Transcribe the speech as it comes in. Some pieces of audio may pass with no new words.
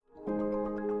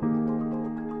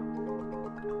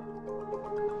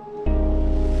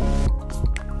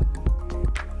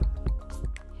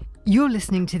You're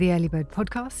listening to the Earlybird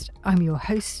Podcast. I'm your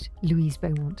host, Louise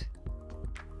Beaumont.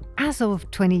 As of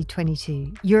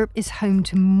 2022, Europe is home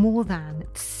to more than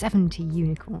 70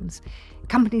 unicorns,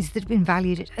 companies that have been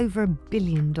valued at over $1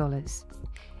 billion.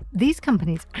 These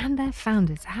companies and their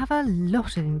founders have a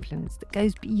lot of influence that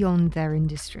goes beyond their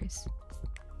industries.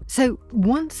 So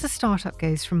once a startup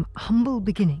goes from humble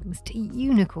beginnings to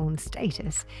unicorn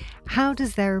status, how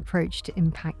does their approach to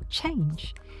impact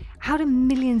change? How do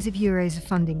millions of euros of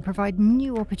funding provide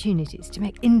new opportunities to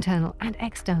make internal and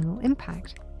external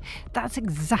impact? That's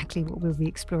exactly what we'll be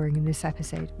exploring in this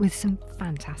episode with some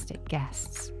fantastic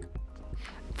guests.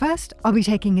 First, I'll be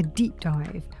taking a deep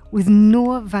dive with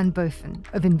Noor van Boven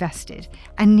of Invested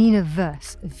and Nina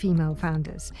Wöss of Female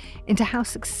Founders into how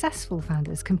successful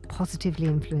founders can positively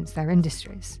influence their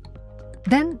industries.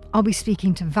 Then I'll be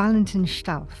speaking to Valentin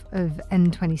Stalf of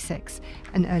N26,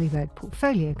 an Earlybird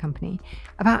portfolio company,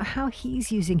 about how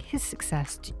he's using his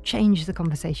success to change the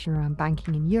conversation around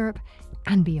banking in Europe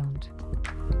and beyond.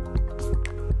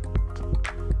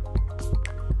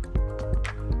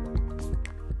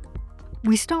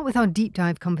 We start with our deep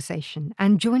dive conversation,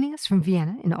 and joining us from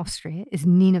Vienna in Austria is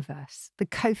Nina Wöss, the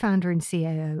co-founder and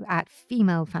CAO at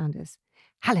Female Founders.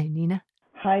 Hello, Nina.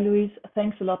 Hi, Louise.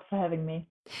 Thanks a lot for having me.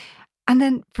 And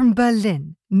then from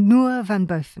Berlin, Noor van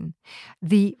Boven,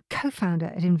 the co-founder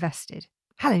at Invested.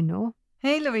 Hello, Noor.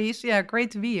 Hey, Louise. Yeah,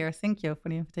 great to be here. Thank you for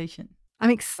the invitation. I'm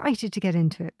excited to get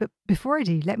into it, but before I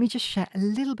do, let me just share a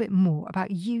little bit more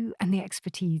about you and the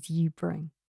expertise you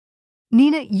bring.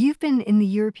 Nina, you've been in the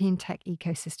European tech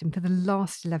ecosystem for the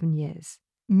last 11 years,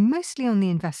 mostly on the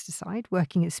investor side,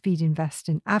 working at Speed Invest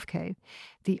and Avco,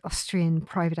 the Austrian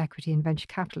private equity and venture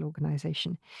capital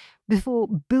organization, before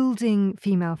building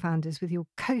Female Founders with your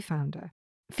co-founder.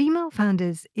 Female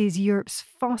Founders is Europe's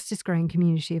fastest growing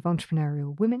community of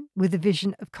entrepreneurial women with a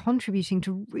vision of contributing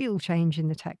to real change in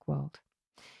the tech world.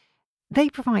 They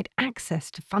provide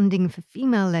access to funding for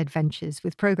female-led ventures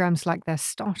with programs like their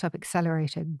startup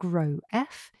accelerator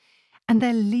GrowF and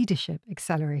their leadership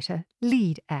accelerator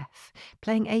LeadF,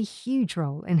 playing a huge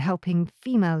role in helping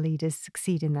female leaders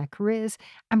succeed in their careers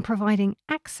and providing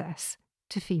access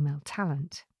to female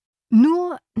talent.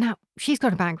 Noor, now, she's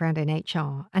got a background in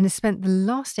HR and has spent the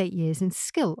last 8 years in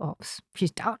skill ops.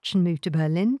 She's Dutch and moved to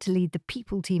Berlin to lead the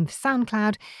people team for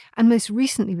SoundCloud and most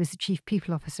recently was the chief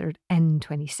people officer at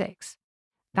N26.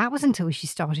 That was until she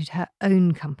started her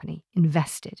own company,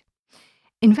 Invested.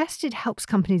 Invested helps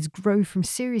companies grow from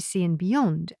Series C and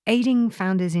beyond, aiding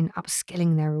founders in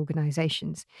upskilling their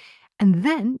organizations. And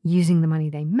then, using the money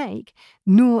they make,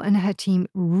 Noor and her team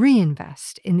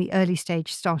reinvest in the early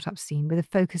stage startup scene with a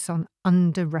focus on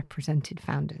underrepresented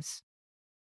founders.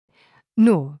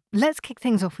 Noor, let's kick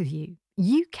things off with you.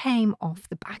 You came off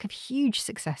the back of huge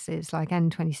successes like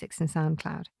N26 and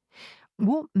SoundCloud.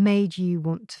 What made you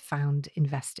want to found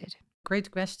Invested?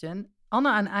 Great question.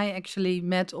 Anna and I actually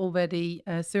met already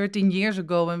 13 years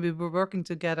ago when we were working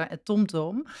together at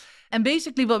TomTom. And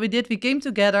basically what we did, we came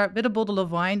together with a bottle of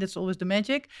wine, that's always the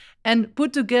magic, and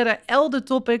put together all the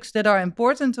topics that are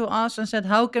important to us and said,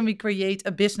 how can we create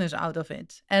a business out of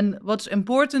it? And what's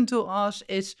important to us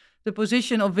is the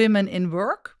position of women in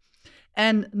work.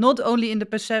 And not only in the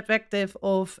perspective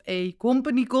of a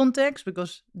company context,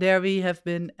 because there we have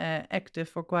been active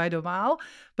for quite a while,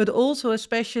 but also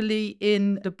especially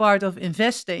in the part of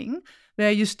investing,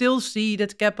 where you still see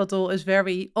that capital is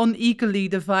very unequally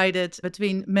divided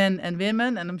between men and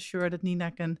women. And I'm sure that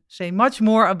Nina can say much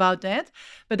more about that.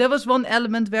 But that was one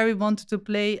element where we wanted to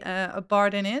play a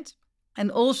part in it. And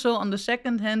also on the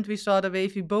second hand, we saw that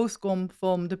if we both come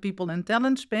from the people and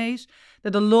talent space,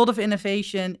 that a lot of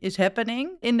innovation is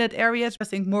happening in that area. I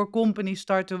think more companies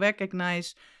start to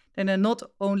recognize that they're not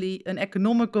only an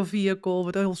economical vehicle,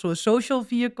 but also a social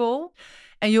vehicle.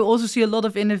 And you also see a lot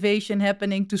of innovation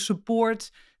happening to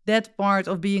support that part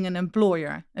of being an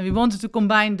employer. And we wanted to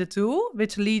combine the two,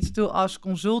 which leads to us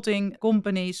consulting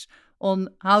companies on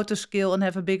how to scale and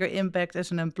have a bigger impact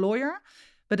as an employer.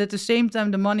 But at the same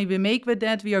time, the money we make with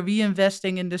that, we are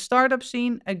reinvesting in the startup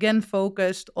scene, again,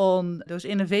 focused on those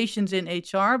innovations in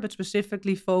HR, but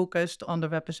specifically focused on the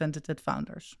represented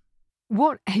founders.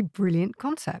 What a brilliant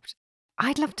concept.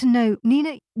 I'd love to know,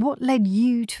 Nina, what led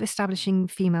you to establishing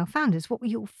Female Founders? What were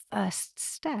your first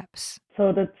steps?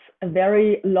 So that's a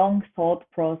very long thought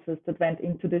process that went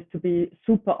into this, to be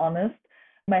super honest.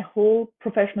 My whole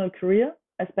professional career,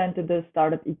 I spent in the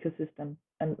startup ecosystem.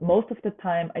 And most of the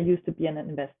time, I used to be an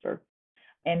investor.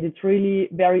 And it's really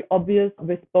very obvious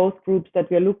with both groups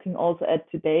that we're looking also at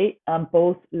today,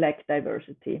 both lack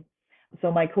diversity.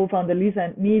 So my co-founder Lisa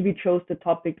and me, we chose the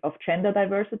topic of gender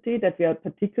diversity that we are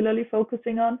particularly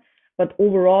focusing on, But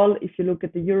overall, if you look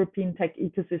at the European tech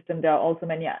ecosystem, there are also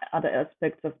many other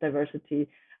aspects of diversity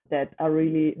that are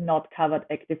really not covered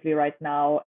actively right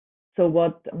now. So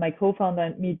what my co-founder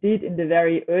and me did in the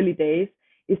very early days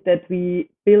is that we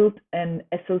built an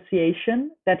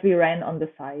association that we ran on the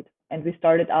side. And we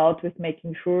started out with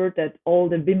making sure that all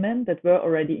the women that were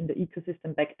already in the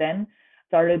ecosystem back then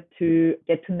started to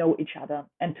get to know each other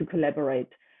and to collaborate.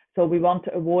 So we want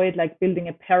to avoid like building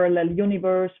a parallel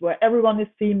universe where everyone is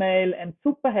female and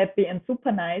super happy and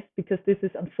super nice, because this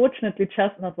is unfortunately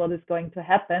just not what is going to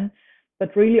happen,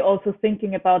 but really also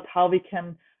thinking about how we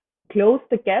can close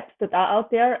the gaps that are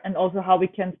out there, and also how we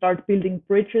can start building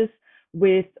bridges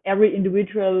with every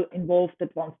individual involved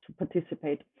that wants to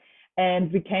participate.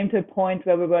 And we came to a point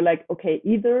where we were like, okay,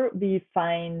 either we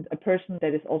find a person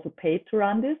that is also paid to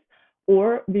run this,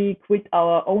 or we quit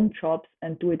our own jobs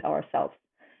and do it ourselves.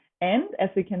 And as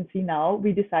we can see now,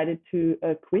 we decided to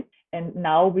quit. And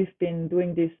now we've been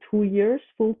doing this 2 years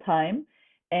full time.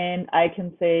 And I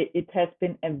can say it has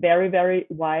been a very, very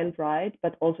wild ride,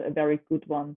 but also a very good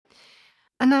one.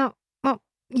 And now, well,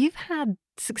 you've had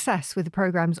success with the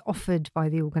programs offered by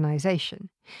the organisation.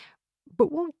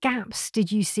 But what gaps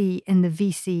did you see in the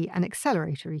VC and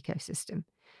accelerator ecosystem?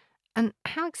 And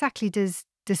how exactly does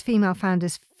female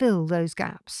founders fill those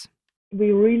gaps?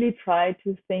 We really try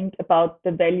to think about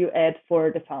the value add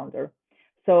for the founder.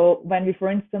 So when we, for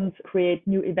instance, create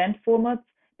new event formats,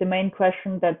 the main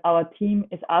question that our team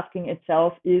is asking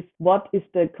itself is, what is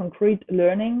the concrete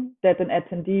learning that an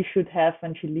attendee should have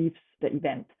when she leaves the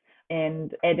event?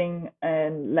 And adding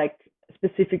like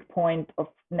specific point of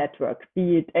network,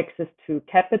 be it access to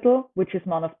capital, which is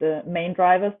one of the main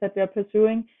drivers that we are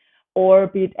pursuing, or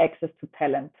be it access to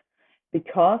talent.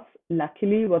 Because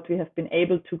luckily what we have been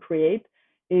able to create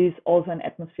is also an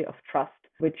atmosphere of trust,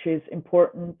 which is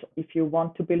important if you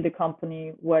want to build a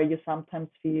company where you sometimes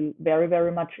feel very,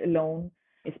 very much alone,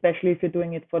 especially if you're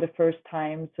doing it for the first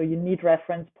time. So you need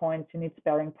reference points, you need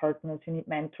sparring partners, you need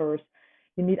mentors,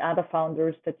 you need other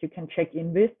founders that you can check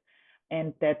in with.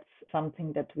 And that's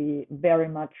something that we very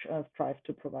much strive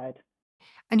to provide.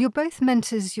 And you're both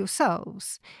mentors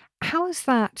yourselves. How has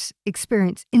that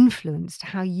experience influenced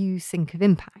how you think of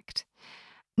impact?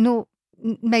 Noor,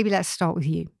 maybe let's start with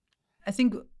you. I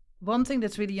think one thing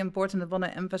that's really important, I want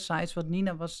to emphasize what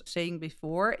Nina was saying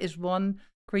before, is one,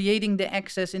 creating the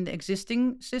access in the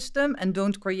existing system and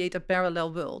don't create a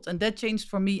parallel world. And that changed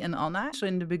for me and Anna. So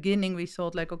in the beginning, we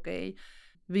thought like, okay,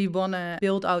 we want to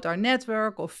build out our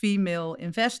network of female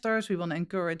investors. We want to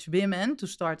encourage women to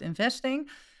start investing.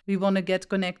 We want to get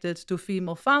connected to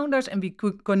female founders, and we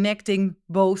could connecting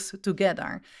both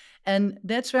together. And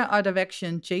that's where our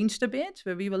direction changed a bit,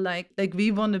 where we were like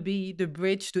we want to be the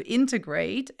bridge to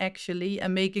integrate actually,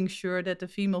 and making sure that the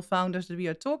female founders that we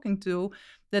are talking to,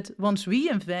 that once we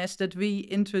invest, that we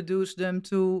introduce them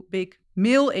to big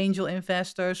male angel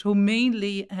investors who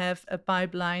mainly have a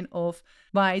pipeline of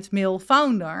white male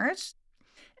founders,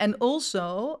 and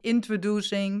also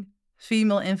introducing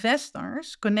female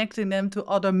investors, connecting them to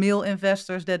other male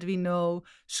investors that we know,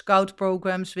 scout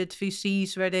programs with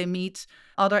VCs where they meet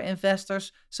other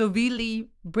investors. So really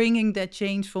bringing that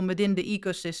change from within the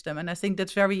ecosystem. And I think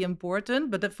that's very important.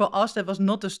 But for us, that was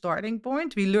not the starting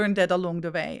point. We learned that along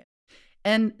the way.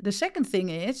 And the second thing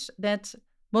is that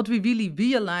what we really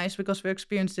realized, because we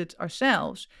experienced it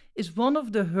ourselves, is one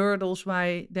of the hurdles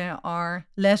why there are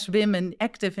less women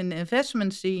active in the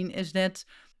investment scene is that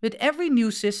with every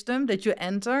new system that you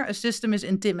enter, a system is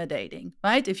intimidating,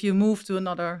 right? If you move to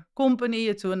another company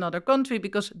or to another country,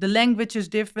 because the language is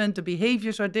different, the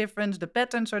behaviors are different, the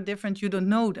patterns are different, you don't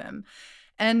know them.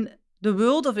 And the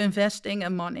world of investing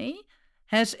and money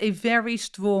has a very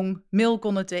strong male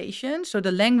connotation. So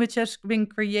the language has been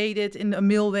created in a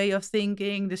male way of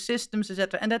thinking, the systems,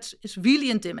 etc. And it's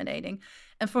really intimidating.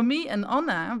 And for me and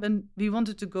Anna, when we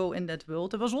wanted to go in that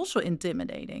world, it was also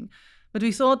intimidating. But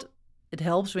we thought, it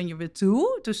helps when you're with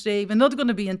two to say, we're not going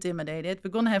to be intimidated.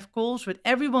 We're going to have calls with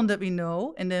everyone that we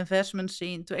know in the investment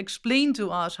scene to explain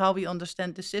to us how we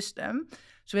understand the system.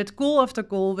 So we had call after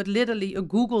call with literally a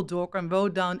Google Doc and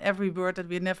wrote down every word that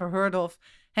we had never heard of,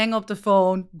 hang up the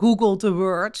phone, Googled the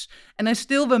words. And I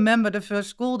still remember the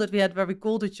first call that we had where we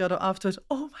called each other afterwards.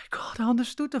 Oh my God, I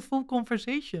understood the full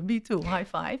conversation. Me too, high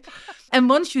five. And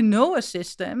once you know a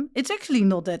system, it's actually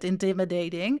not that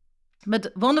intimidating.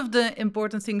 But one of the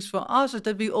important things for us is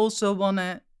that we also want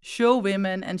to show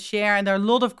women and share, and there are a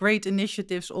lot of great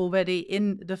initiatives already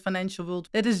in the financial world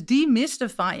that is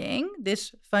demystifying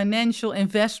this financial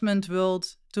investment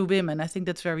world to women. I think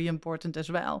that's very important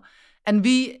as well. And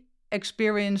we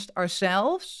experienced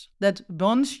ourselves that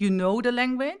once you know the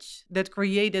language, that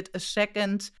created a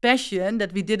second passion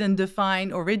that we didn't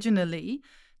define originally,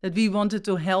 that we wanted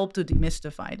to help to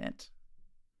demystify that.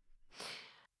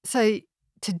 So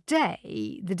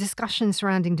today, the discussion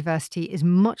surrounding diversity is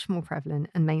much more prevalent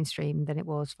and mainstream than it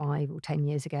was 5 or 10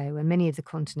 years ago, when many of the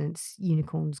continent's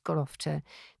unicorns got off to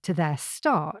their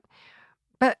start.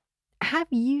 But have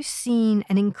you seen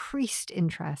an increased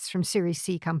interest from Series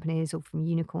C companies or from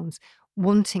unicorns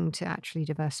wanting to actually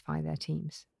diversify their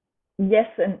teams? Yes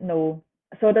and no.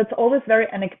 So that's always very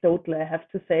anecdotal, I have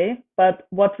to say. But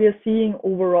what we are seeing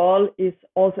overall is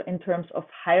also in terms of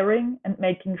hiring and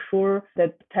making sure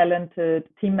that talented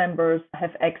team members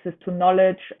have access to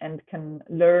knowledge and can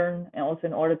learn, and also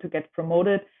in order to get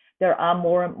promoted. There are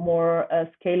more and more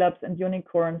scale-ups and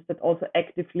unicorns that also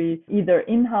actively, either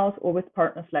in-house or with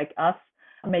partners like us,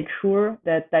 make sure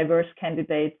that diverse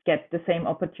candidates get the same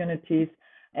opportunities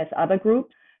as other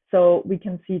groups. So we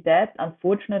can see that.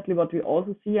 Unfortunately, what we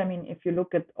also see, I mean, if you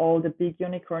look at all the big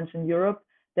unicorns in Europe,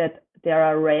 that there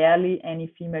are rarely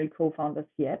any female co-founders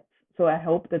yet. So I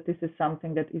hope that this is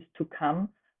something that is to come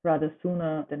rather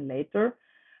sooner than later.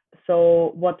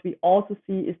 So what we also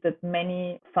see is that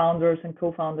many founders and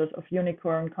co-founders of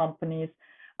unicorn companies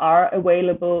are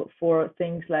available for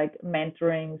things like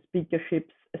mentoring,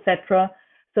 speakerships, etc.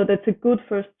 So that's a good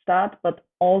first start, but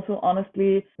also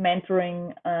honestly,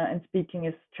 mentoring and speaking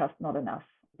is just not enough.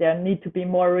 There need to be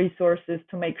more resources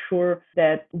to make sure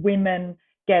that women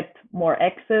get more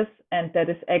access, and that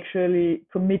is actually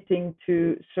committing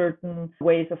to certain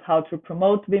ways of how to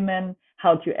promote women,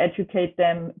 how to educate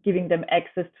them, giving them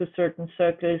access to certain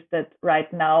circles that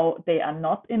right now they are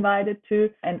not invited to,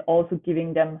 and also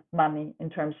giving them money in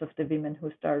terms of the women who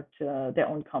start their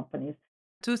own companies.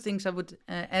 Two things I would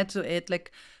add to it.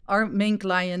 Like, our main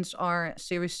clients are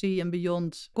Series C and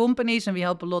beyond companies, and we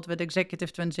help a lot with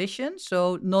executive transition.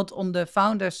 So not on the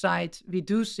founder side, we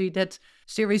do see that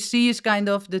Series C is kind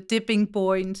of the tipping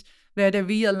point where they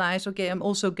realize, okay, I'm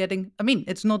also getting, I mean,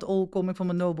 it's not all coming from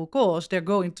a noble cause. They're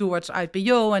going towards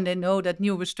IPO, and they know that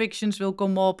new restrictions will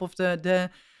come up of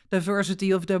the diversity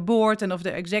of their board and of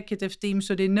their executive team.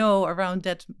 So they know around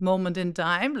that moment in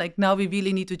time, like, now we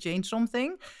really need to change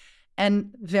something.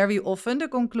 And very often the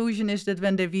conclusion is that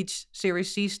when they reach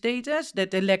Series C status,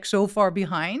 that they lag so far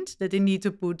behind that they need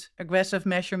to put aggressive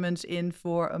measurements in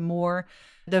for a more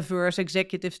diverse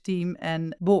executive team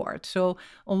and board. So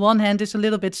on one hand, it's a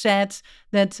little bit sad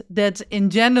that in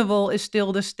general is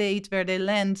still the state where they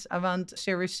land around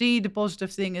Series C. The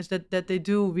positive thing is that they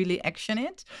do really action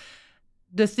it.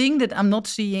 The thing that I'm not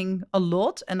seeing a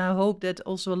lot, and I hope that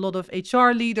also a lot of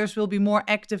HR leaders will be more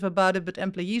active about it, but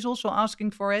employees also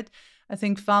asking for it. I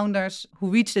think founders who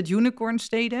reach that unicorn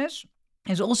status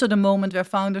is also the moment where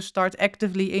founders start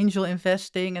actively angel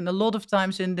investing, and a lot of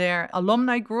times in their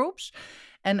alumni groups.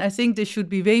 And I think this should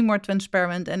be way more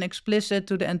transparent and explicit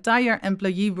to the entire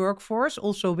employee workforce,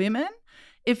 also women.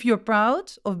 If you're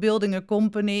proud of building a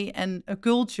company and a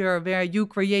culture where you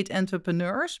create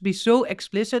entrepreneurs, be so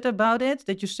explicit about it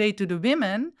that you say to the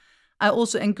women, I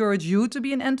also encourage you to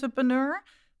be an entrepreneur.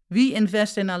 We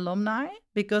invest in alumni,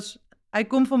 because I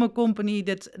come from a company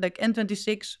that, like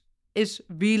N26, is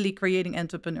really creating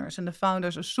entrepreneurs, and the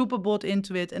founders are super bought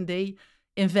into it, and they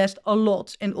invest a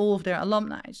lot in all of their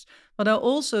alumni. What I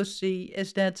also see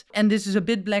is that, and this is a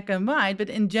bit black and white, but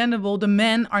in general, the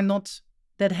men are not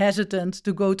that hesitant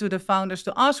to go to the founders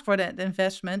to ask for that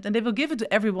investment, and they will give it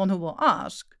to everyone who will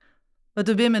ask, but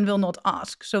the women will not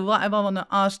ask. So what I want to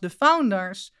ask the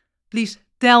founders, please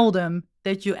tell them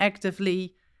that you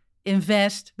actively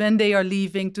invest when they are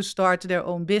leaving to start their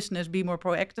own business, be more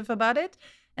proactive about it.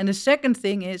 And the second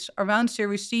thing is around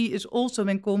Series C is also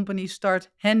when companies start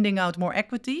handing out more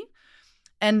equity.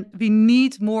 And we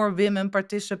need more women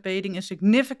participating in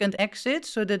significant exits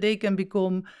so that they can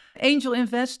become angel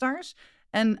investors.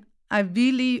 And I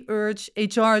really urge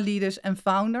HR leaders and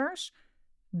founders,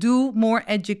 do more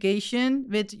education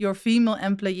with your female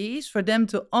employees for them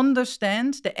to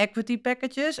understand the equity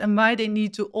packages and why they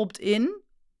need to opt in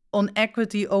on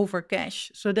equity over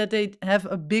cash so that they have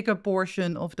a bigger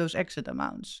portion of those exit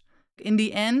amounts. In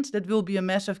the end, that will be a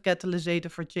massive catalyst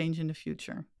for change in the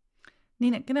future.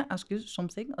 Nina, can I ask you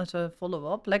something as a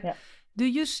follow-up? Do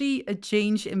you see a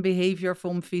change in behavior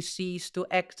from VCs to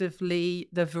actively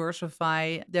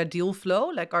diversify their deal flow?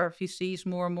 Like, are VCs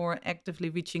more and more actively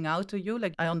reaching out to you?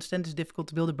 Like, I understand it's difficult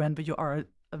to build a brand, but you are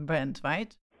a brand,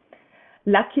 right?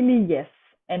 Luckily, yes.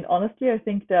 And honestly, I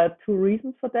think there are two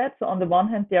reasons for that. So on the one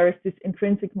hand, there is this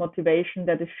intrinsic motivation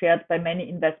that is shared by many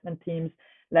investment teams,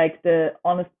 like the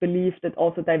honest belief that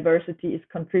also diversity is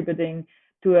contributing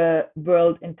to a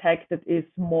world in tech that is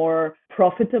more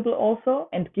profitable also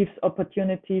and gives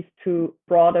opportunities to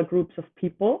broader groups of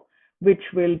people, which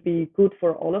will be good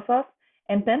for all of us.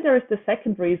 And then there is the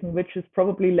second reason, which is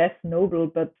probably less noble,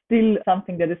 but still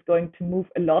something that is going to move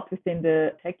a lot within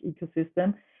the tech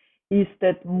ecosystem, is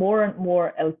that more and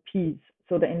more LPs,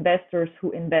 so the investors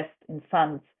who invest in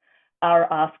funds,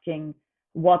 are asking,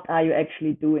 what are you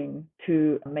actually doing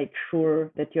to make sure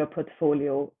that your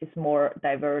portfolio is more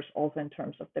diverse, also in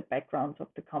terms of the backgrounds of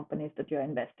the companies that you're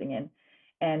investing in?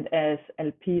 And as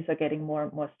LPs are getting more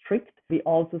and more strict, we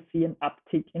also see an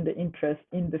uptick in the interest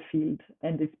in the field.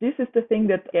 And if this is the thing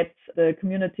that gets the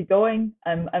community going,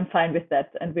 I'm fine with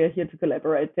that. And we're here to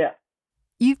collaborate. Yeah.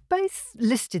 You've both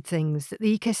listed things that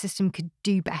the ecosystem could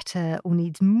do better or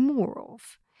needs more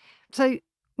of. So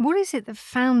what is it that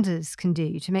founders can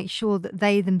do to make sure that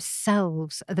they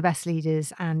themselves are the best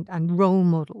leaders and role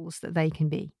models that they can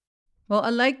be? Well, I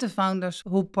like the founders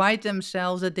who pride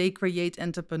themselves that they create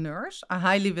entrepreneurs. I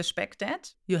highly respect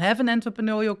that. You have an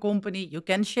entrepreneurial company, you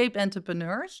can shape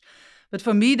entrepreneurs. But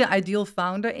for me, the ideal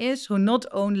founder is who not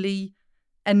only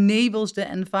enables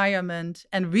the environment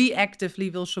and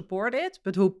reactively will support it,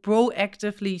 but who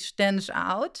proactively stands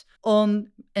out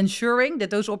on ensuring that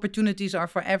those opportunities are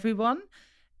for everyone.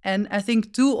 And I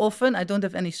think too often, I don't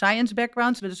have any science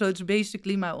background, but so it's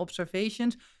basically my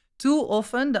observations. Too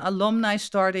often, the alumni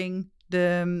starting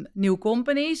the new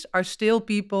companies are still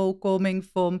people coming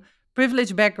from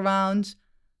privileged backgrounds,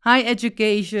 high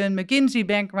education, McKinsey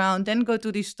background, then go to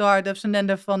these startups and then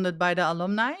they're funded by the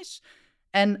alumni.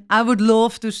 And I would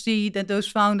love to see that those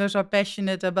founders are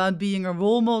passionate about being a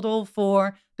role model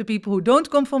for the people who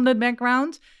don't come from that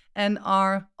background and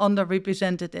are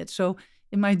underrepresented. So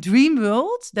in my dream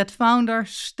world, that founder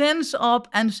stands up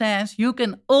and says, you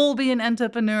can all be an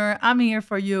entrepreneur. I'm here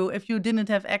for you. If you didn't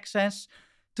have access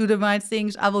to the right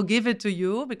things, I will give it to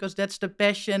you, because that's the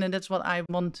passion and that's what I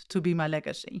want to be my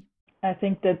legacy. I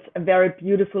think that's a very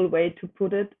beautiful way to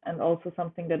put it, and also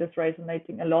something that is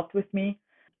resonating a lot with me.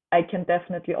 I can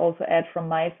definitely also add from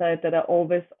my side that I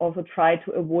always also try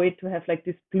to avoid to have like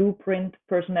these blueprint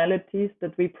personalities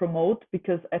that we promote,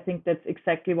 because I think that's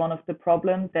exactly one of the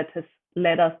problems that has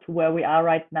led us to where we are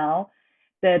right now.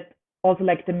 That also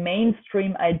like the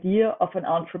mainstream idea of an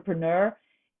entrepreneur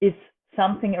is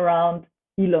something around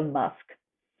Elon Musk.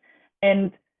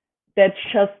 And that's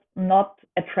just not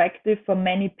attractive for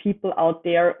many people out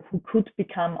there who could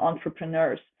become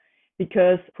entrepreneurs,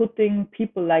 because putting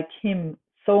people like him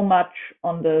so much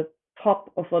on the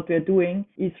top of what we're doing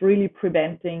is really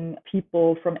preventing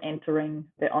people from entering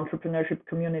the entrepreneurship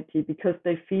community, because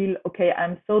they feel, okay,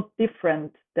 I'm so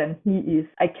different than he is.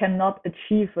 I cannot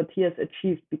achieve what he has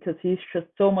achieved because he's just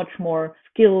so much more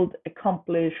skilled,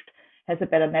 accomplished, has a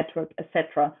better network,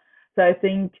 etc. So I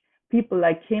think people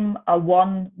like him are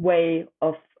one way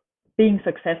of being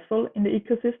successful in the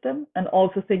ecosystem, and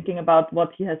also thinking about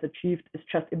what he has achieved is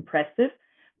just impressive.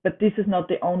 But this is not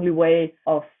the only way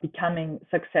of becoming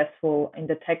successful in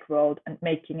the tech world and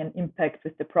making an impact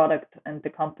with the product and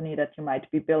the company that you might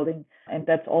be building. And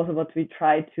that's also what we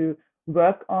try to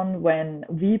work on when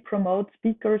we promote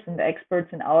speakers and experts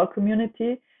in our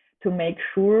community, to make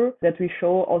sure that we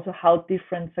show also how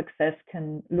different success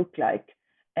can look like.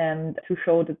 And to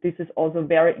show that this is also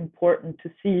very important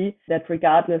to see that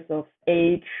regardless of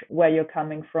age, where you're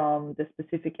coming from, the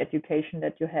specific education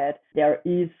that you had, there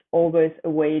is always a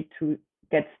way to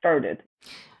get started.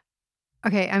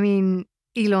 Okay, I mean,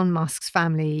 Elon Musk's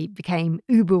family became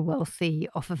uber wealthy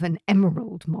off of an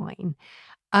emerald mine.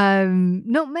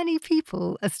 Not many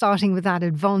people are starting with that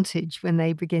advantage when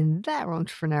they begin their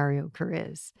entrepreneurial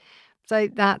careers. So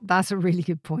that's a really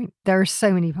good point. There are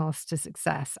so many paths to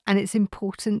success, and it's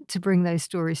important to bring those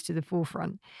stories to the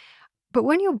forefront. But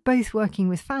when you're both working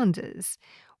with founders,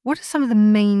 what are some of the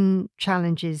main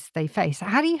challenges they face?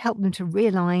 How do you help them to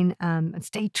realign and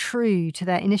stay true to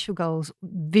their initial goals,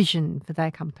 vision for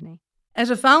their company? As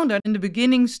a founder, in the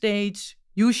beginning stage,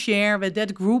 you share with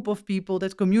that group of people,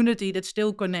 that community that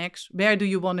still connects, where do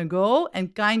you want to go?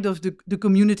 And kind of the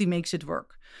community makes it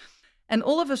work. And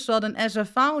all of a sudden, as a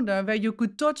founder, where you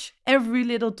could touch every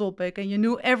little topic and you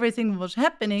knew everything was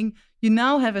happening, you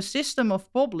now have a system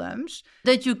of problems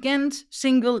that you can't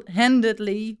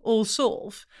single-handedly all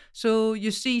solve. So you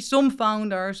see some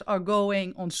founders are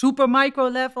going on super micro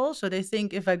level. So they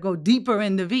think, if I go deeper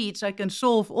in the weeds, I can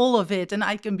solve all of it and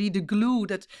I can be the glue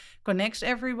that connects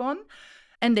everyone.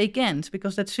 And they can't,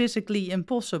 because that's physically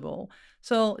impossible.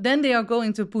 So then they are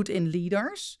going to put in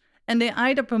leaders. And they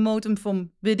either promote them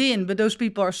from within, but those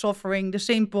people are suffering the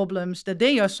same problems that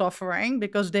they are suffering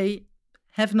because they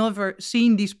have never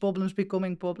seen these problems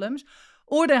becoming problems.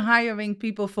 Or they're hiring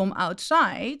people from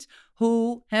outside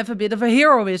who have a bit of a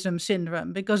heroism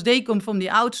syndrome because they come from the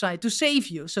outside to save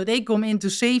you. So they come in to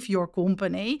save your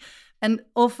company and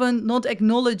often not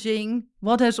acknowledging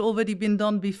what has already been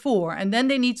done before. And then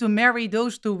they need to marry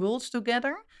those two roles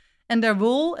together. And their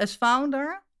role as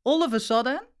founder, all of a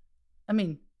sudden, I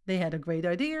mean, they had a great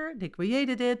idea, they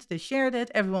created it, they shared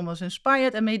it, everyone was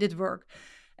inspired and made it work.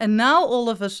 And now all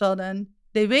of a sudden,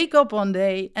 they wake up one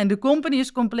day and the company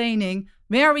is complaining,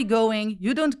 where are we going?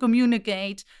 You don't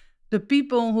communicate. The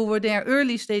people who were there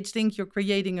early stage think you're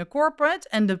creating a corporate,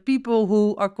 and the people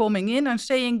who are coming in are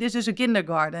saying this is a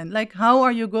kindergarten. Like, how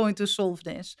are you going to solve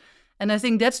this? And I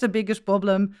think that's the biggest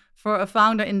problem for a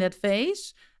founder in that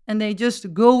phase. And they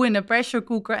just go in a pressure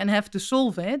cooker and have to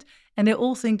solve it. And they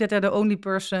all think that they're the only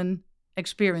person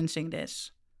experiencing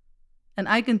this. And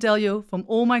I can tell you from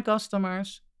all my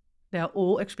customers, they're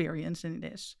all experiencing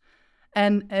this.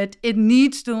 And it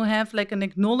needs to have like an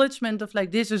acknowledgement of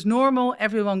like, this is normal,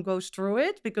 everyone goes through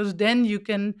it, because then you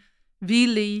can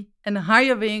really, and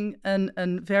hiring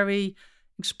a very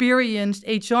experienced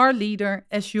HR leader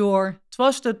as your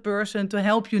trusted person to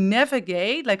help you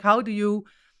navigate, like how do you,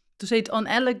 to say it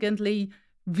unelegantly,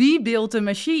 rebuild the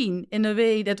machine in a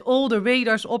way that all the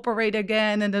radars operate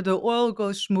again and that the oil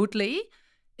goes smoothly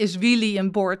is really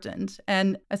important.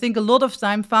 And I think a lot of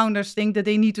time founders think that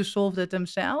they need to solve that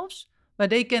themselves, but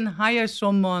they can hire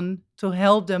someone to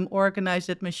help them organize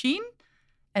that machine,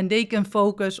 and they can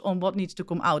focus on what needs to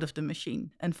come out of the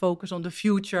machine and focus on the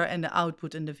future and the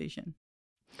output and the vision.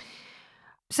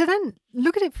 So then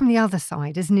look at it from the other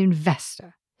side as an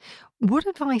investor. What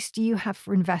advice do you have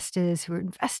for investors who are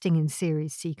investing in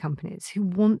Series C companies who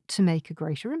want to make a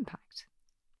greater impact?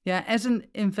 Yeah, as an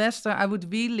investor, I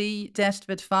would really test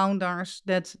with founders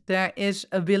that there is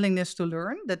a willingness to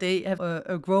learn, that they have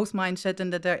a growth mindset,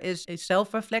 and that there is a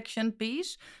self-reflection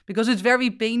piece, because it's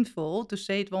very painful to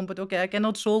say at one point, okay, I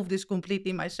cannot solve this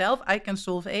completely myself. I can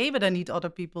solve A, but I need other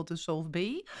people to solve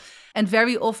B. And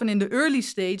very often in the early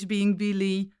stage, being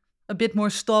really a bit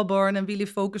more stubborn and really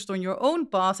focused on your own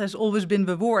path has always been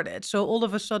rewarded. So all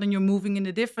of a sudden you're moving in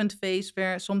a different phase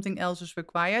where something else is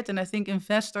required. And I think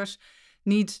investors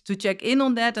need to check in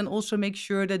on that and also make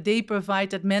sure that they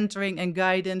provide that mentoring and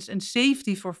guidance and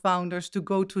safety for founders to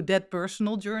go through that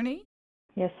personal journey.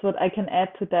 Yes, what I can add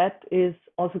to that is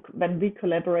also when we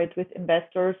collaborate with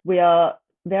investors, we are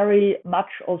very much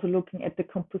also looking at the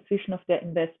composition of their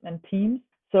investment teams.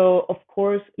 So of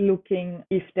course, looking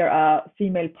if there are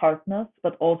female partners,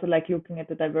 but also like looking at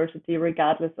the diversity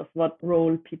regardless of what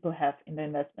role people have in the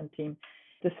investment team.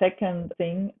 The second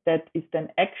thing that is then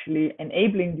actually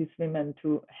enabling these women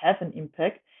to have an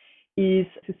impact is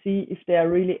to see if they are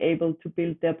really able to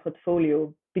build their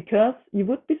portfolio. Because you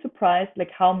would be surprised like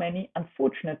how many,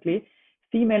 unfortunately,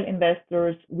 female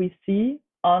investors we see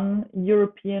on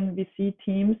European VC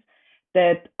teams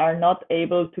that are not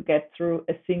able to get through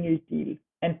a single deal.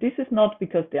 And this is not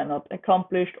because they are not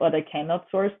accomplished or they cannot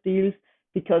source deals,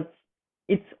 because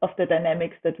it's of the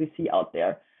dynamics that we see out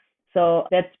there. So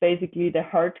that's basically the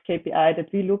hard KPI that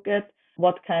we look at.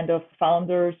 What kind of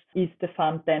founders is the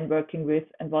fund then working with,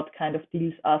 and what kind of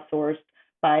deals are sourced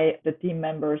by the team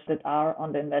members that are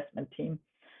on the investment team.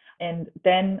 And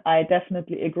then I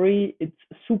definitely agree, it's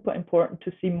super important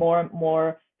to see more and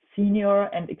more senior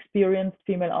and experienced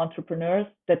female entrepreneurs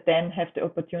that then have the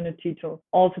opportunity to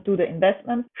also do the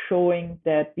investment, showing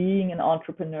that being an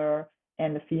entrepreneur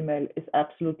and a female is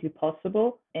absolutely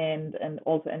possible, and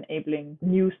also enabling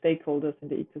new stakeholders in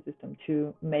the ecosystem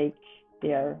to make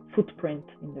their footprint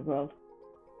in the world.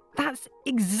 That's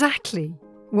exactly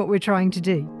what we're trying to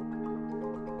do.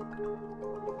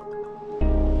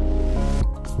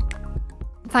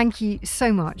 Thank you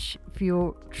so much for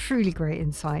your truly great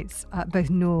insights,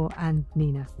 both Noor and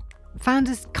Nina.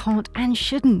 Founders can't and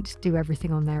shouldn't do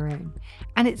everything on their own.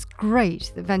 And it's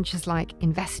great that ventures like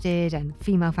Invested and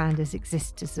Female Founders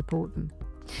exist to support them.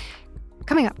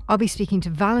 Coming up, I'll be speaking to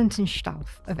Valentin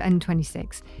Stalf of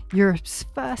N26, Europe's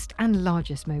first and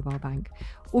largest mobile bank,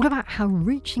 all about how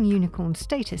reaching unicorn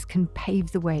status can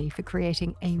pave the way for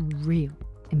creating a real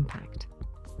impact.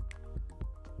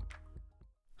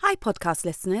 Hi podcast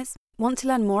listeners, want to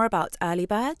learn more about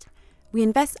Earlybird? We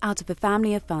invest out of a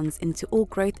family of funds into all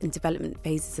growth and development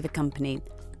phases of a company,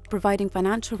 providing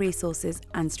financial resources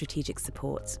and strategic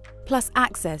support, plus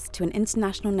access to an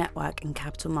international network and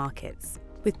capital markets.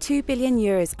 With 2 billion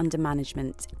euros under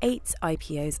management, 8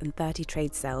 IPOs and 30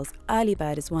 trade sales,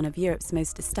 Earlybird is one of Europe's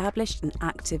most established and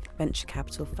active venture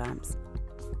capital firms.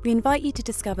 We invite you to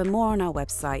discover more on our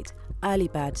website,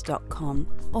 earlybird.com,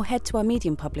 or head to our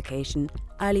Medium publication,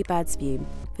 Earlybird's View,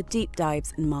 for deep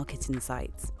dives and market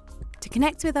insights. To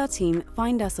connect with our team,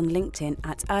 find us on LinkedIn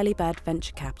at Earlybird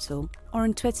Venture Capital or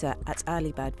on Twitter at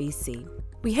Earlybird VC.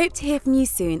 We hope to hear from you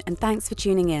soon, and thanks for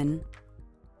tuning in.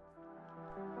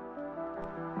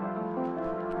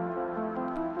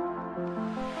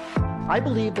 I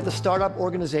believe that the startup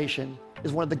organization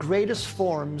is one of the greatest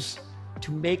forms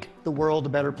to make the world a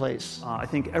better place. I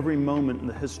think every moment in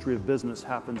the history of business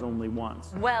happens only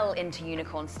once. Well into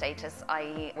unicorn status,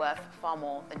 i.e. worth far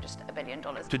more than just $1 billion.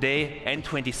 Today,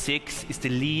 N26 is the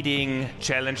leading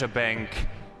challenger bank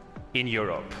in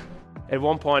Europe. At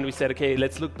one point we said, okay,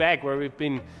 let's look back where we've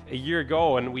been a year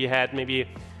ago, and we had maybe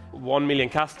 1 million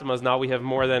customers. Now we have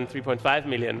more than 3.5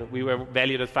 million. We were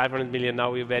valued at 500 million, now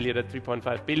we're valued at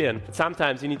 3.5 billion.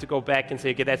 Sometimes you need to go back and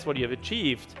say, okay, that's what you have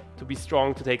achieved, to be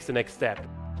strong to take the next step.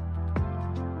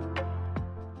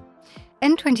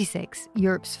 N26,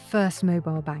 Europe's first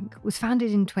mobile bank, was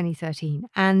founded in 2013,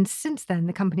 and since then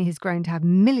the company has grown to have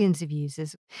millions of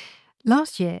users.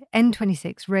 Last year,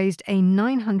 N26 raised a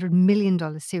 $900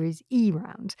 million Series E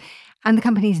round, and the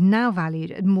company is now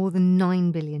valued at more than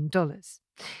 $9 billion.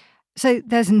 So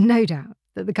there's no doubt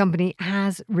that the company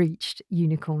has reached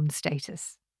unicorn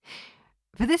status.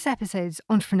 For this episode's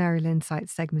Entrepreneurial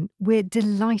Insights segment, we're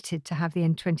delighted to have the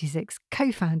N26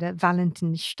 co-founder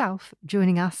Valentin Stalf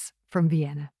joining us from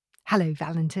Vienna. Hello,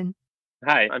 Valentin.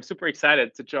 Hi, I'm super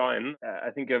excited to join.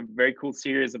 I think a very cool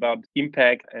series about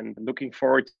impact, and looking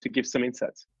forward to give some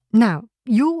insights. Now,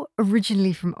 you're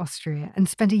originally from Austria and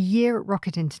spent a year at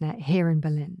Rocket Internet here in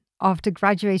Berlin after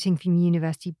graduating from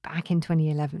university back in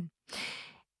 2011.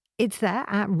 It's there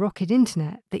at Rocket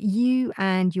Internet that you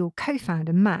and your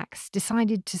co-founder Max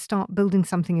decided to start building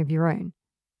something of your own.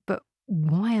 But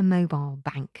why a mobile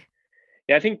bank?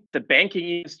 Yeah, I think the banking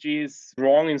industry is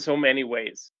wrong in so many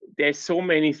ways. There's so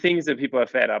many things that people are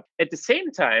fed up. At the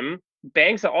same time,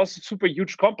 banks are also super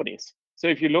huge companies. So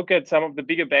if you look at some of the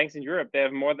bigger banks in Europe, they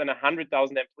have more than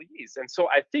 100,000 employees. And so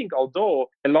I think although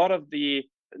a lot of the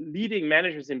leading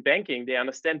managers in banking, they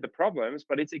understand the problems,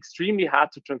 but it's extremely hard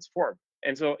to transform.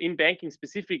 And so in banking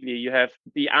specifically, you have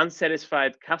the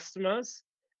unsatisfied customers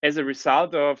as a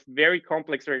result of very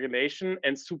complex regulation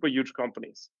and super huge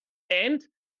companies. And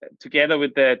together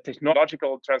with the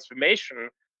technological transformation,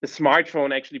 the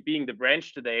smartphone actually being the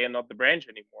branch today and not the branch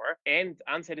anymore, and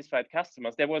unsatisfied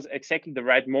customers, that was exactly the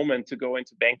right moment to go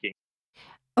into banking.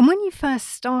 And when you first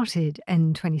started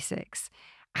N26,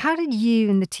 how did you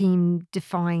and the team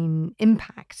define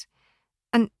impact?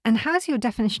 And how has your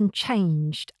definition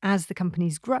changed as the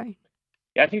company's grown?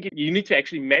 Yeah, I think you need to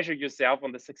actually measure yourself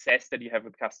on the success that you have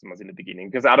with customers in the beginning,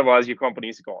 because otherwise your company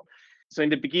is gone. So in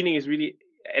the beginning is really,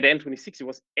 at N26, it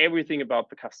was everything about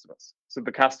the customers. So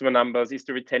the customer numbers, is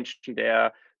the retention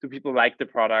there? Do people like the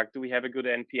product? Do we have a good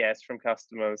NPS from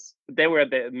customers? They were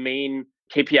the main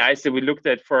KPIs that we looked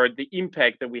at for the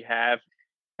impact that we have.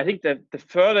 I think that the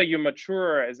further you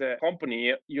mature as a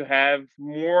company, you have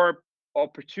more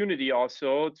opportunity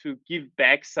also to give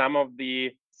back some of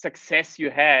the success you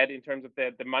had in terms of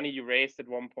the money you raised at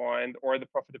one point or the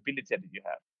profitability that you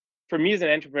have. For me as an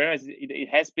entrepreneur, it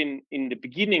has been in the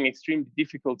beginning extremely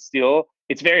difficult still.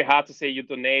 It's very hard to say you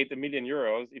donate €1 million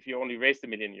if you only raised €1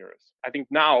 million. I think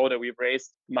now that we've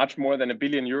raised much more than €1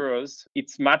 billion,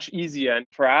 it's much easier. And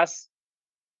for us,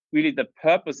 really the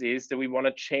purpose is that we want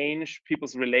to change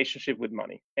people's relationship with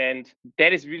money. And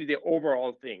that is really the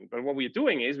overall thing. But what we're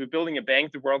doing is we're building a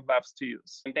bank the world loves to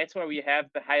use. And that's why we have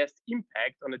the highest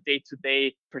impact on a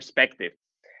day-to-day perspective.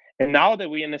 And now that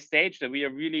we're in a stage that we are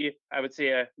really, I would say,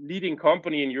 a leading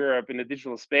company in Europe in the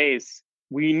digital space,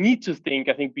 we need to think,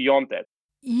 I think, beyond that.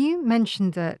 You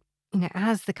mentioned that,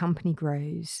 as the company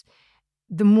grows,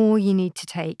 the more you need to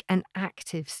take an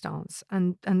active stance.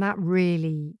 And that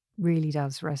really, really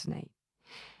does resonate.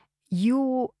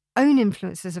 Your own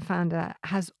influence as a founder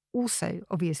has also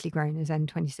obviously grown as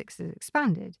N26 has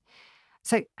expanded.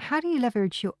 So how do you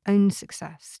leverage your own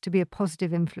success to be a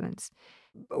positive influence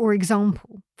or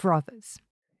example for others?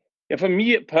 Yeah, for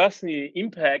me personally,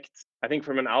 impact, I think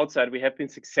from an outside, we have been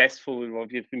successful in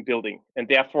what we've been building. And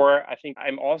therefore, I think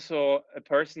I'm also a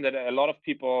person that a lot of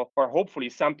people, or hopefully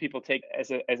some people, take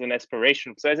as an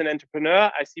aspiration. So as an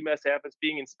entrepreneur, I see myself as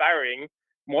being inspiring,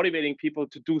 motivating people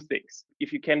to do things.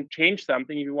 If you can change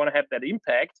something, if you want to have that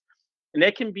impact, and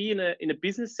that can be in a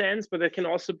business sense, but it can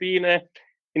also be in a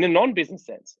non-business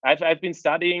sense. I've been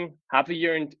studying half a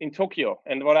year in Tokyo,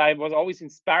 and what I was always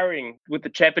inspiring with the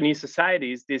Japanese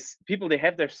society is this people, they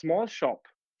have their small shop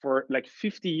for like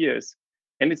 50 years,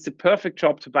 and it's the perfect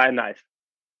job to buy a knife.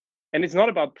 And it's not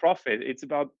about profit, it's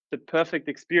about the perfect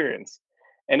experience.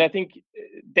 And I think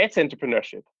that's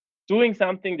entrepreneurship, doing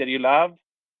something that you love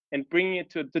and bringing it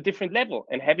to a different level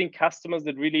and having customers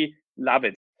that really love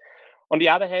it. On the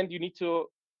other hand, you need to,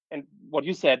 and what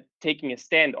you said, taking a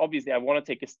stand. Obviously, I want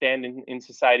to take a stand in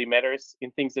society matters,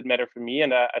 in things that matter for me.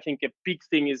 And I think a big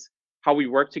thing is how we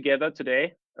work together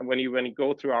today. And when you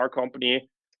go through our company,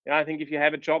 I think if you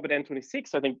have a job at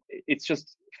N26, I think it's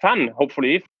just fun,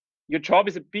 hopefully. Your job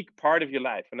is a big part of your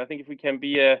life. And I think if we can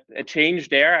be a change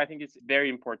there, I think it's very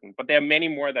important. But there are many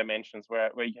more dimensions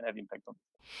where you can have impact on.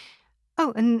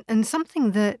 Oh, and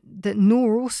something that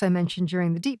Noor also mentioned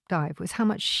during the deep dive was how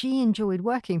much she enjoyed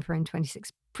working for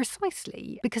N26,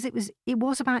 precisely because it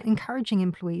was about encouraging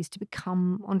employees to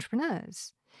become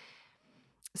entrepreneurs.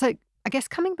 So I guess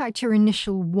coming back to your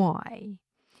initial why,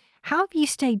 how have you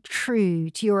stayed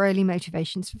true to your early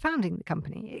motivations for founding the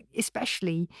company,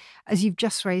 especially as you've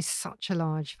just raised such a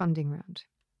large funding round?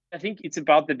 I think it's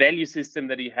about the value system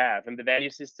that you have and the value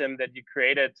system that you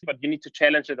created, but you need to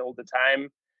challenge it all the time.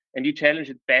 And you challenge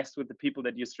it best with the people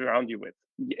that you surround you with.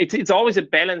 It's always a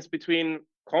balance between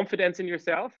confidence in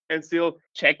yourself and still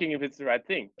checking if it's the right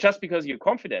thing. Just because you're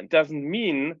confident doesn't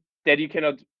mean that you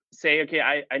cannot say, okay,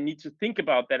 I need to think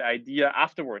about that idea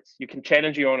afterwards. You can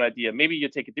challenge your own idea. Maybe you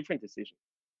take a different decision.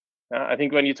 I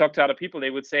think when you talk to other people, they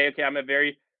would say, okay, I'm a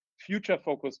very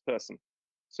future-focused person.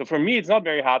 So for me, it's not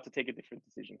very hard to take a different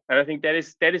decision. And I think that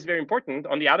is very important.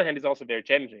 On the other hand, it's also very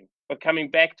challenging. But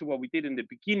coming back to what we did in the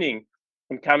beginning,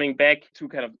 and coming back to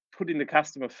kind of putting the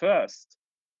customer first,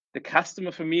 the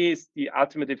customer for me is the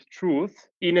ultimate truth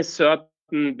in a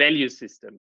certain value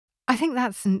system. I think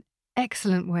that's an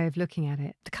excellent way of looking at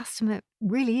it. The customer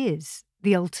really is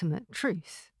the ultimate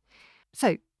truth.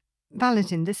 So,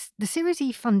 Valentin, the Series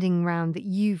E funding round that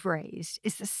you've raised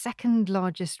is the second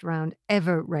largest round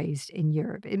ever raised in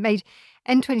Europe. It made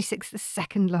N26 the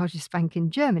second largest bank in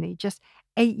Germany, just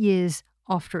 8 years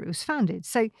after it was founded.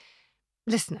 So,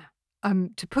 listener,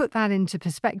 to put that into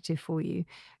perspective for you,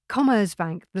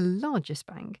 Commerzbank, the largest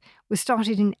bank, was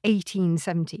started in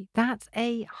 1870. That's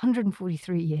a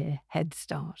 143-year head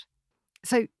start.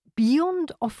 So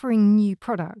beyond offering new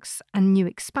products and new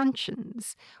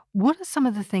expansions, what are some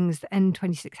of the things that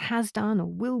N26 has done or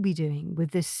will be doing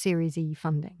with this Series E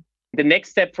funding? The next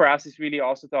step for us is really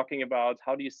also talking about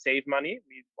how do you save money.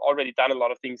 We've already done a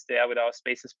lot of things there with our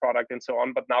Spaces product and so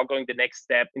on, but now going the next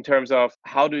step in terms of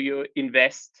how do you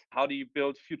invest, how do you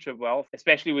build future wealth,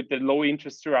 especially with the low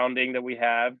interest surrounding that we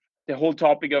have. The whole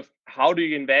topic of how do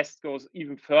you invest goes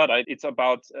even further. It's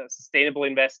about sustainable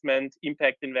investment,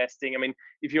 impact investing. I mean,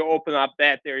 if you open up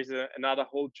that, there is another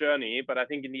whole journey. But I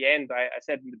think in the end, I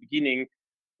said in the beginning,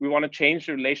 we want to change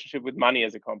the relationship with money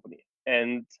as a company.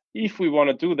 And if we want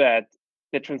to do that,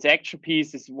 the transaction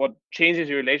piece is what changes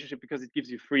your relationship because it gives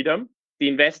you freedom. The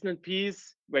investment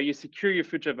piece, where you secure your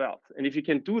future wealth. And if you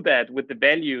can do that with the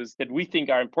values that we think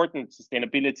are important,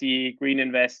 sustainability, green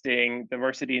investing,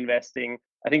 diversity investing,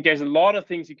 I think there's a lot of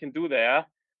things you can do there.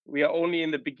 We are only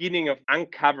in the beginning of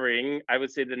uncovering, I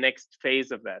would say, the next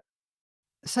phase of that.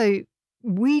 So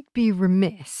we'd be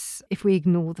remiss if we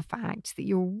ignore the fact that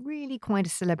you're really quite a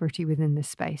celebrity within this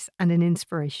space and an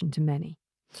inspiration to many.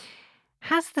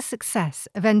 Has the success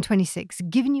of N26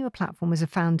 given you a platform as a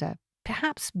founder,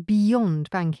 perhaps beyond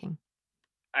banking?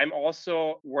 I'm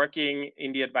also working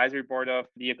in the advisory board of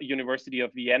the University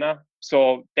of Vienna.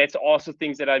 So that's also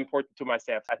things that are important to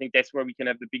myself. I think that's where we can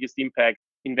have the biggest impact.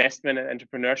 Investment and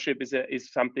entrepreneurship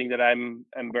is something that I'm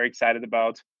very excited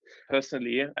about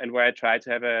personally, and where I try to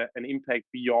have an impact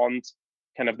beyond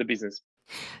kind of the business.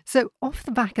 So off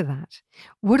the back of that,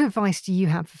 what advice do you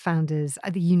have for founders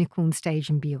at the unicorn stage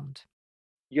and beyond?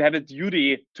 You have a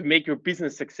duty to make your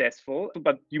business successful,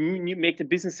 but you make the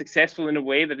business successful in a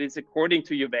way that is according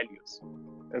to your values.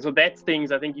 And so that's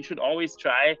things I think you should always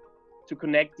try to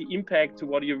connect the impact to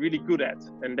what you're really good at.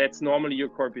 And that's normally your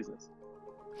core business.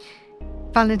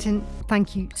 Valentin,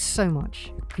 thank you so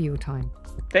much for your time.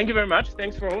 Thank you very much.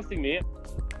 Thanks for hosting me.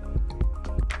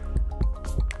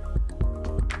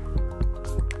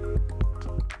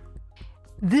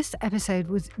 This episode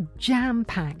was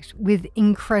jam-packed with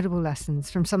incredible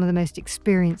lessons from some of the most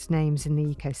experienced names in the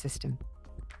ecosystem.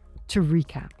 To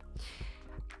recap,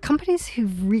 companies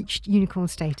who've reached unicorn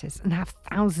status and have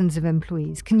thousands of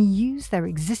employees can use their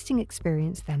existing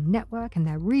experience, their network, and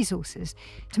their resources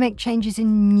to make changes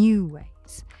in new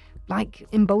ways, like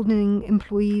emboldening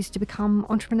employees to become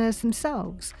entrepreneurs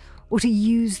themselves, or to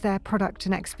use their product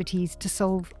and expertise to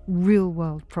solve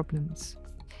real-world problems.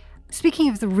 Speaking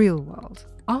of the real world,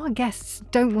 our guests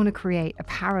don't want to create a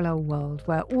parallel world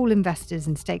where all investors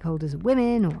and stakeholders are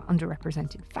women or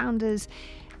underrepresented founders.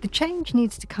 The change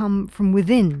needs to come from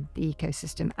within the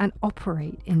ecosystem and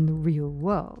operate in the real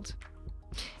world.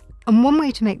 And one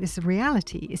way to make this a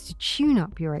reality is to tune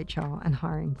up your HR and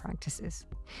hiring practices.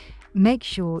 Make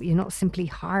sure you're not simply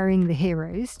hiring the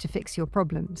heroes to fix your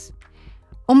problems.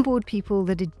 Onboard people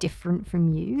that are different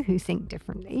from you, who think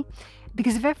differently,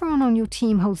 because if everyone on your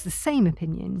team holds the same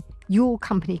opinion, your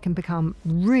company can become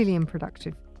really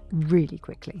unproductive really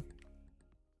quickly.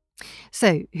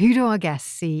 So, who do our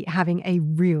guests see having a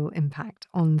real impact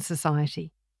on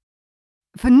society?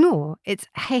 For Noor, it's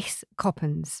Wöss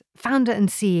Coppens, founder and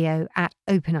CEO at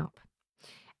OpenUp.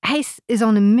 Wöss is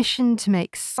on a mission to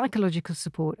make psychological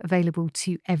support available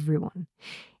to everyone.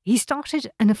 He started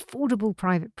an affordable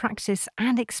private practice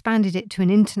and expanded it to an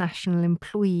international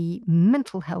employee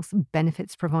mental health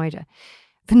benefits provider.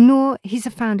 For Noor, he's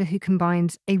a founder who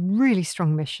combines a really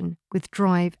strong mission with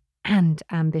drive and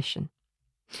ambition.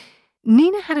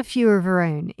 Nina had a few of her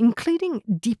own, including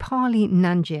Deepali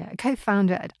Nangia, a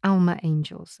co-founder at Alma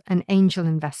Angels, an angel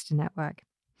investor network.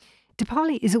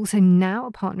 Deepali is also now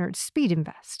a partner at Speed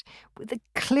Invest, with the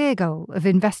clear goal of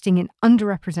investing in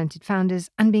underrepresented founders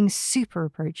and being super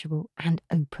approachable and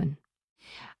open.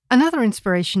 Another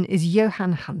inspiration is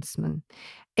Johan Hansman,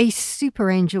 a super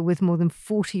angel with more than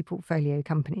 40 portfolio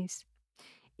companies.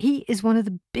 He is one of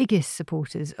the biggest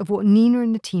supporters of what Nina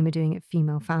and the team are doing at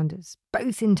Female Founders,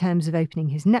 both in terms of opening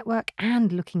his network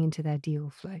and looking into their deal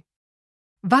flow.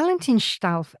 Valentin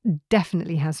Stalf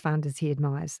definitely has founders he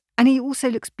admires, and he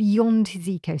also looks beyond his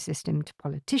ecosystem to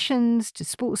politicians, to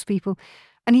sports people,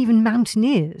 and even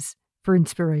mountaineers for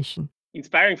inspiration.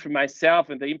 Inspiring for myself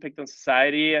and the impact on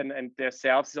society and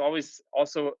themselves is always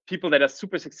also people that are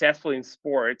super successful in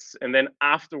sports and then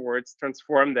afterwards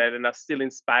transform that and are still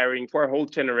inspiring for a whole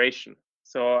generation.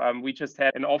 So we just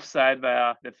had an offsite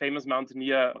where the famous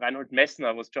mountaineer Reinhold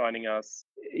Messner was joining us.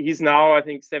 He's now, I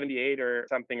think, 78 or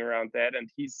something around that.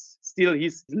 And he's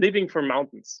living for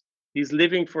mountains. He's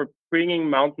living for bringing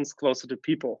mountains closer to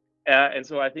people. And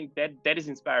so I think that is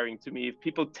inspiring to me. If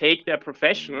people take their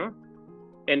profession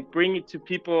and bring it to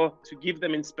people to give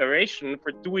them inspiration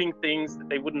for doing things that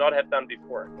they would not have done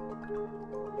before.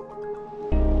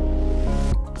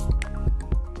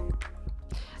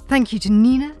 Thank you to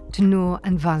Nina, to Noor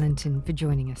and Valentin for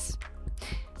joining us.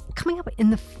 Coming up in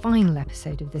the final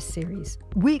episode of this series,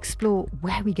 we explore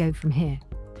where we go from here,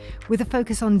 with a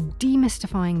focus on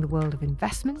demystifying the world of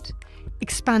investment,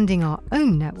 expanding our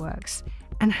own networks,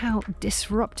 and how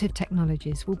disruptive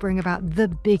technologies will bring about the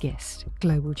biggest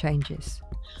global changes.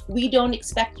 We don't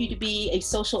expect you to be a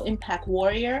social impact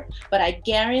warrior, but I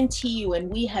guarantee you, and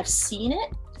we have seen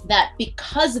it, that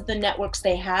because of the networks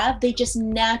they have, they just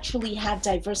naturally have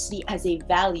diversity as a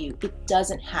value. It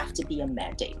doesn't have to be a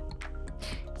mandate.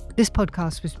 This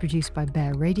podcast was produced by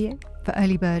Bear Radio. For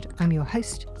Earlybird, I'm your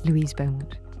host, Louise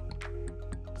Beaumont.